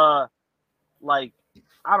 His like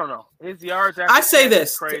I don't know. His yards after I say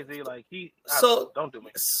this crazy. Like don't do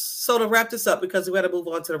me. So to wrap this up because we got to move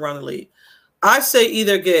on to the round of the league. I say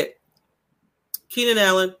either get Keenan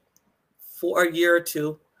Allen for a year or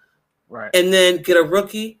 2. Right. And then get a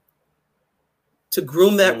rookie to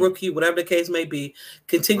groom that rookie, whatever the case may be.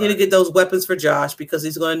 Continue to get those weapons for Josh because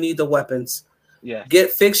he's going to need the weapons. Yeah.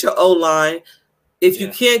 Fix your O-line. If you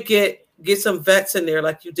can't get some vets in there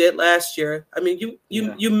like you did last year. I mean,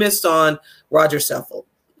 you missed on Roger Seffel,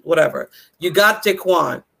 whatever. You got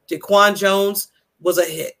Daquan. Daquan Jones was a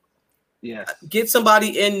hit. Yeah. Get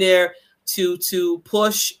somebody in there to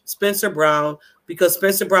push Spencer Brown because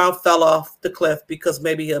Spencer Brown fell off the cliff because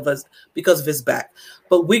of his back.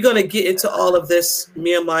 But we're going to get into all of this,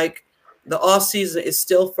 me and Mike. The off season is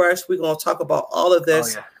still fresh. We're going to talk about all of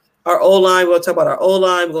this. Oh, yeah. Our O-line, we're going to talk about our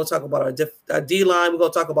O-line. We're going to talk about our D-line. We're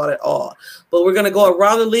going to talk about it all. But we're going to go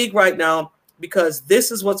around the league right now because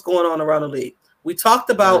this is what's going on around the league. We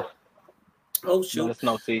talked about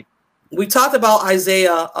we talked about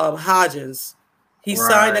Isaiah Hodgins. He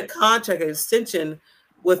signed a contract extension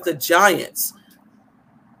with the Giants.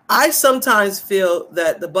 I sometimes feel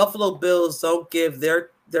that the Buffalo Bills don't give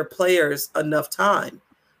their players enough time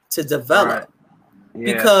to develop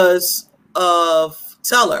because of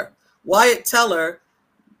Teller. Wyatt Teller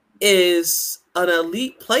is an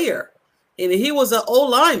elite player. and he was an O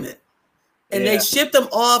lineman, and they shipped him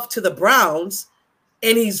off to the Browns,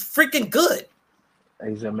 and he's freaking good.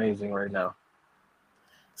 He's amazing right now.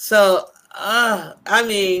 So, I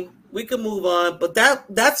mean, we can move on, but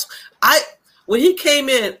that's when he came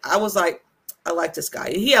in, I was like, I like this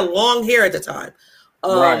guy. He had long hair at the time,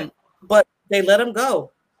 Right. but they let him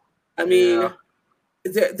go. I mean,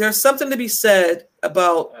 there's something to be said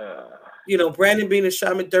about Brandon Beane and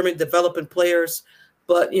Sean McDermott developing players,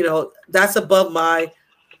 but that's above my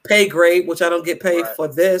pay grade, which I don't get paid for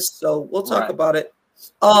this. So we'll talk about it.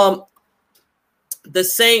 The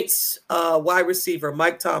Saints wide receiver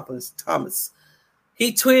Mike Thomas,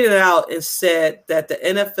 he tweeted out and said that the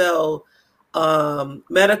NFL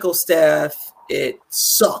medical staff, it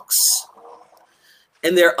sucks,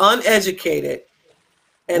 and they're uneducated,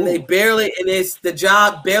 and the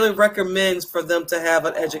job barely recommends for them to have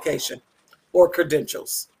an education or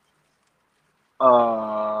credentials.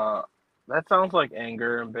 That sounds like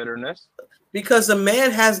anger and bitterness. Because the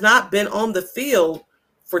man has not been on the field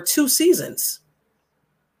for 2 seasons.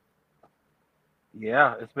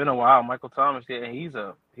 Yeah, it's been a while. Michael Thomas, he's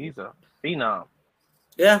a phenom.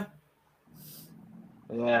 Yeah.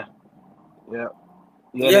 Yeah.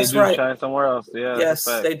 Yes, they do shine somewhere else. Yeah. Yes,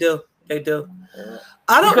 they do. Yeah.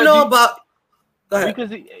 I don't because know about. Go ahead.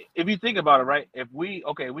 Because if you think about it, right? If we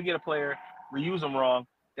get a player, we use them wrong.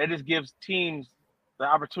 That just gives teams the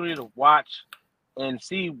opportunity to watch and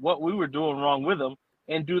see what we were doing wrong with them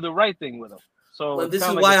and do the right thing with them. So this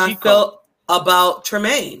is why I felt about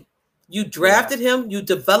Tremaine. You drafted him, you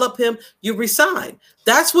develop him, you resign.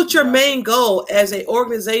 That's what your main goal as an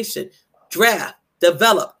organization: draft,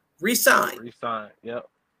 develop, resign. Yep.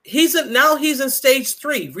 He's in stage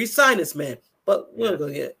 3. Resign this man. But we're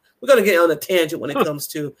gonna get on a tangent when it comes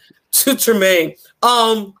to Tremaine.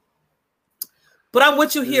 But I'm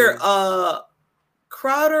with you here.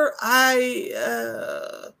 Crowder, I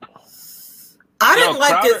didn't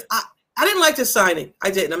like this. I didn't like this signing.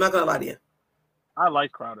 I didn't. I'm not gonna lie to you. I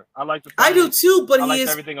like Crowder. I like the. I do too, but I like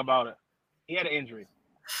everything about it. He had an injury.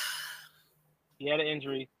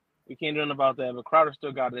 We can't do nothing about that, but Crowder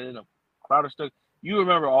still got it in him. You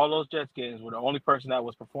remember all those Jets games where the only person that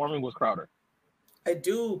was performing was Crowder. I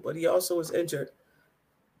do, but he also was injured.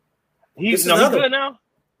 He's good now.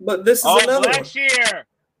 But this is another Blackshear.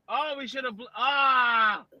 Oh, we should have.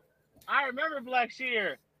 I remember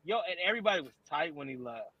Blackshear. And everybody was tight when he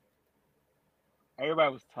left.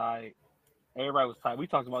 Everybody was tight. We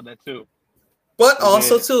talked about that too. But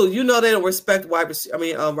also too, they don't respect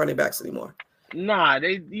running backs anymore. Nah,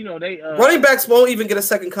 they running backs won't even get a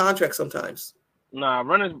second contract sometimes. Nah,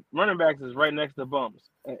 running backs is right next to bums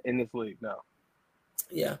in this league now.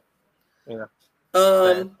 Yeah.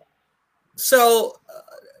 So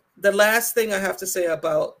the last thing I have to say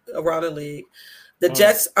about around the league, the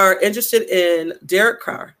Jets are interested in Derek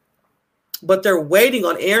Carr, but they're waiting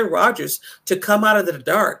on Aaron Rodgers to come out of the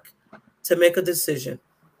dark to make a decision.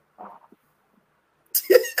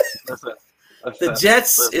 The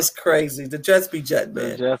Jets is crazy. The Jets be jet,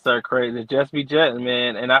 man. The Jets are crazy. The Jets be jetting,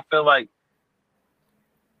 man. And I feel like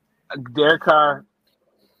Derek Carr,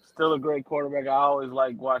 still a great quarterback. I always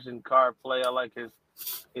like watching Carr play. I like his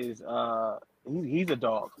he's a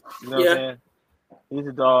dog. You know what I'm saying? He's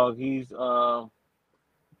a dog. He's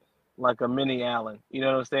like a mini Allen. You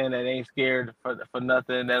know what I'm saying? That ain't scared for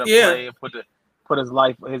nothing. That'll play and put his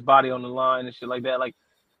body on the line and shit like that. Like,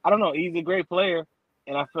 I don't know. He's a great player,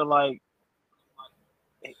 and I feel like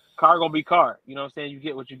Carr gonna be Carr. You know what I'm saying? You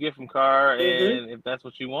get what you get from Carr, and if that's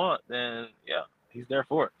what you want, then he's there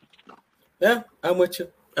for it. Yeah, I'm with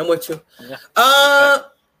you. Yeah.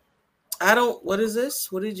 I don't. What is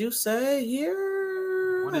this? What did you say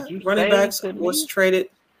here? What did you Running backs was traded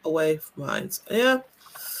away from Hines. Yeah.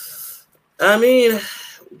 I mean,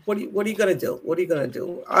 what are you gonna do?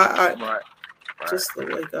 Just the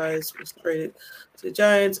way guys was traded to the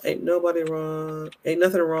Giants. Ain't nothing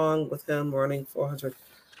wrong with him running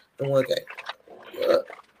 401 game.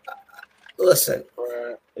 Listen.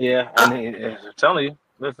 Yeah, I mean, I'm telling you.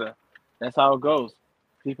 Listen, that's how it goes.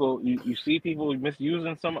 People, you see people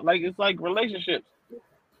misusing it's like relationships.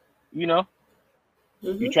 You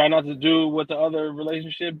try not to do what the other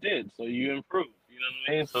relationship did, so you improve. You know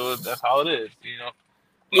what I mean? So that's how it is.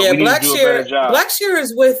 Yeah, Blackshear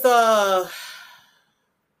is with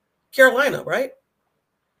Carolina, right?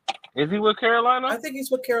 Is he with Carolina? I think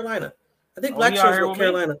he's with Carolina. I think Blackshear is with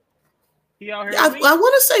Carolina. He out here. I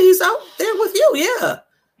want to say he's out there with you. Yeah.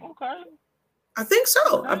 Okay. I think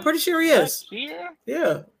so. Okay. I'm pretty sure he is. Blackshear?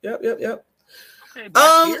 Yeah. Yep. Okay,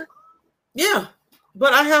 Blackshear? Yeah.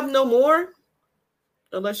 But I have no more.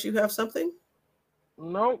 Unless you have something.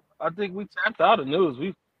 Nope. I think we tapped out of news.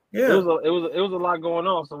 Yeah. It was a lot going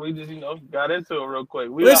on, so we just got into it real quick.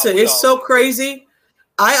 Listen, it's so crazy.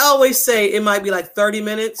 I always say it might be like 30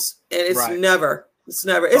 minutes, and it's never. It's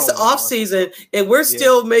never. It's the off season, and we're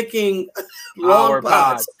still making long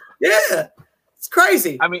pods. Yeah, it's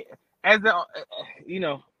crazy. I mean, as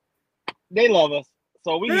they love us,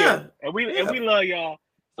 so we here, and we love y'all.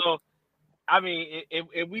 So, I mean,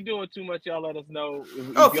 if we doing too much, y'all let us know.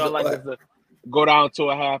 If y'all like us to go down to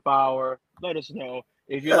a half hour, let us know.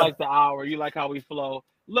 If you like the hour, you like how we flow,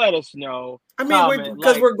 let us know. I mean,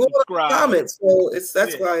 because we're going to comments, so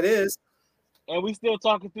that's why it is. And we still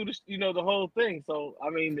talking through the whole thing. So I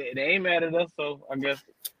mean, they ain't mad at us. So I guess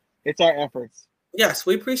it's our efforts. Yes,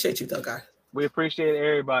 we appreciate you, though, guy. We appreciate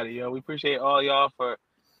everybody, yo. We appreciate all y'all for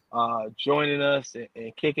joining us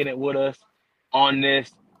and kicking it with us on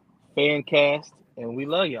this Fancast, and we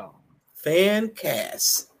love y'all.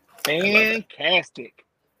 Fancast. Fancastic.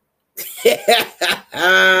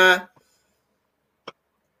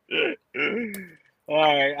 All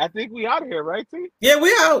right, I think we out of here, right, T? Yeah,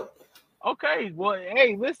 we out. Okay, well,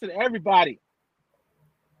 hey, listen, everybody.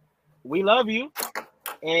 We love you,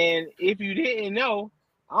 and if you didn't know,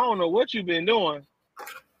 I don't know what you've been doing,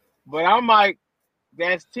 but I'm Mike.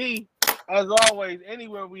 That's T. As always,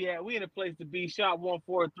 anywhere we at, we in a place to be. Shop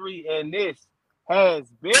 143, and this has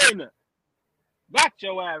been Got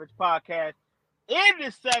Your Average Podcast in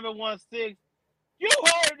the 716. You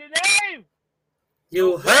heard the name.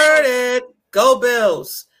 You heard it. Go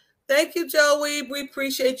Bills. Thank you, Joey. We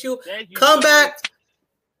appreciate you. Come back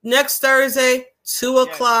next Thursday, 2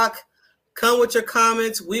 o'clock. Come with your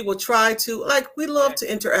comments. We will try to, we love to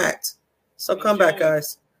interact. So come back,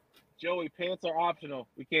 guys. Joey, pants are optional.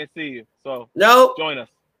 We can't see you. So join us.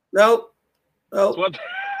 Nope.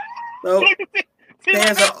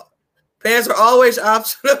 Pants are always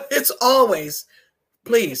optional. It's always.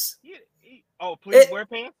 Please. Please wear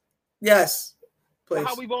pants? Yes. Please.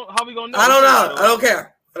 How we gonna know? I don't know. I don't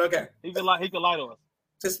care. He can lie to us.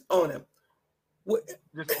 Just own him.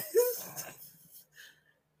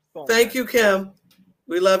 Thank you, Kim.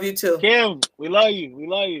 We love you too. Kim, we love you. We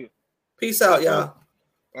love you. Peace out, y'all.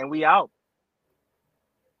 And we out.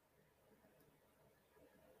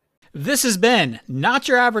 This has been Not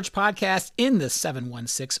Your Average Podcast in the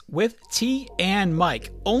 716 with T and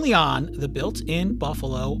Mike, only on the Built-in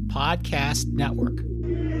Buffalo Podcast Network.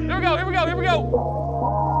 Here we go.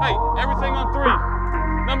 Hey, everything on 3.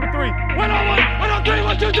 Number 3. 1 on 1. 1 on 3.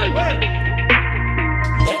 1, 2, 3.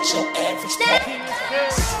 Not Your Average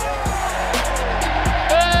Podcast.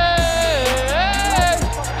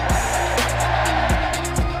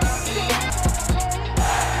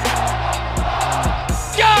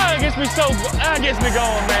 That gets me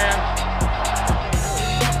going, man.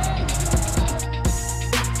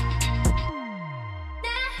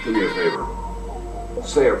 Do me a favor.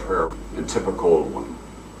 Say a prayer, the typical one.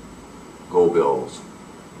 Go Bills.